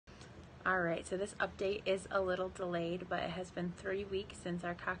Alright, so this update is a little delayed, but it has been 3 weeks since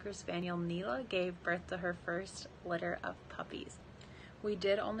our Cocker Spaniel Neela gave birth to her first litter of puppies. We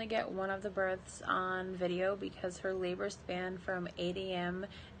did only get one of the births on video because her labor spanned from 8 a.m.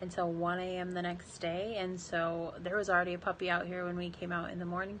 until 1 a.m. the next day, and so there was already a puppy out here when we came out in the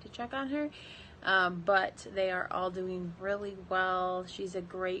morning to check on her. But they are all doing really well. She's a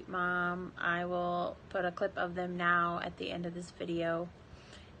great mom. I will put a clip of them now at the end of this video.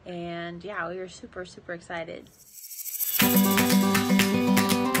 And yeah, we were super excited.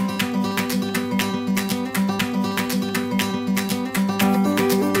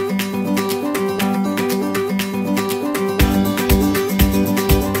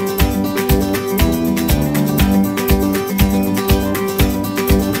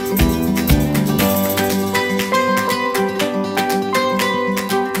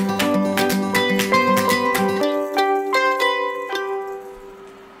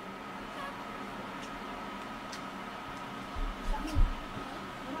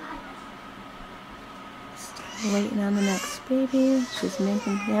 Waiting on the next baby. She's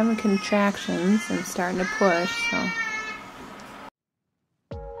having contractions and starting to push, so.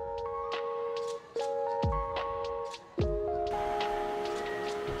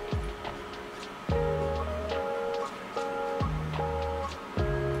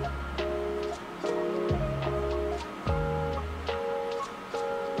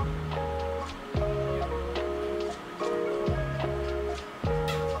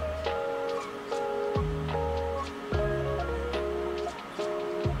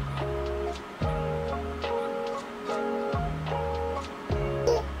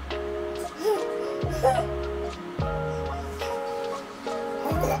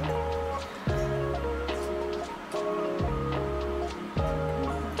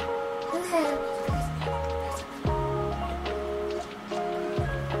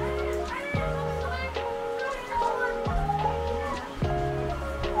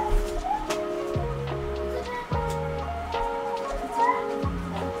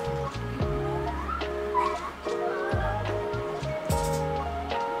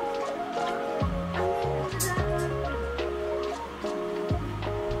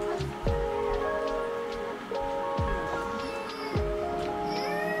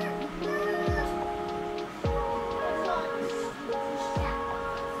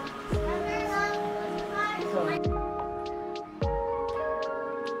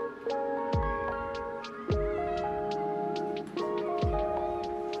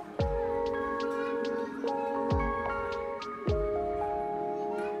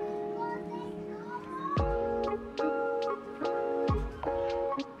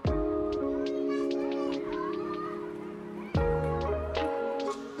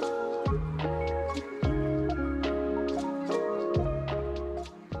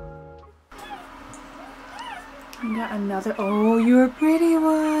 You got another, oh, you're a pretty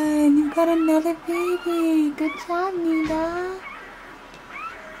one. You got another baby. Good job, Neela.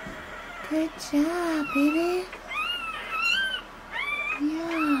 Good job, baby.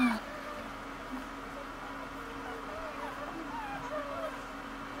 Yeah.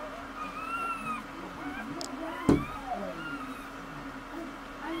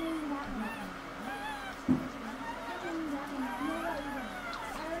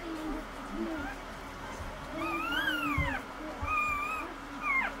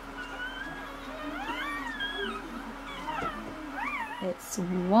 It's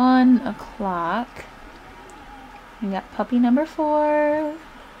 1 o'clock. We got puppy number 4.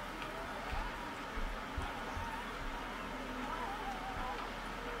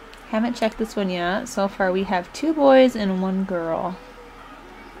 Haven't checked this one yet. So far we have 2 boys and 1 girl.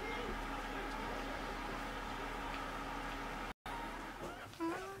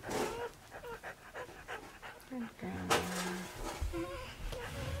 Good girl.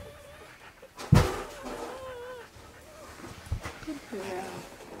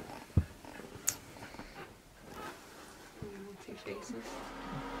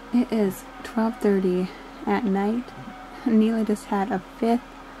 It is 12:30 at night. Neela just had a 5th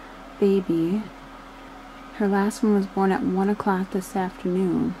baby. Her last one was born at 1 o'clock this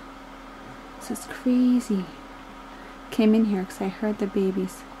afternoon. This is crazy. Came in here because I heard the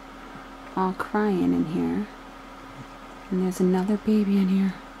babies all crying in here. And there's another baby in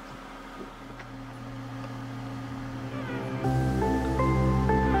here.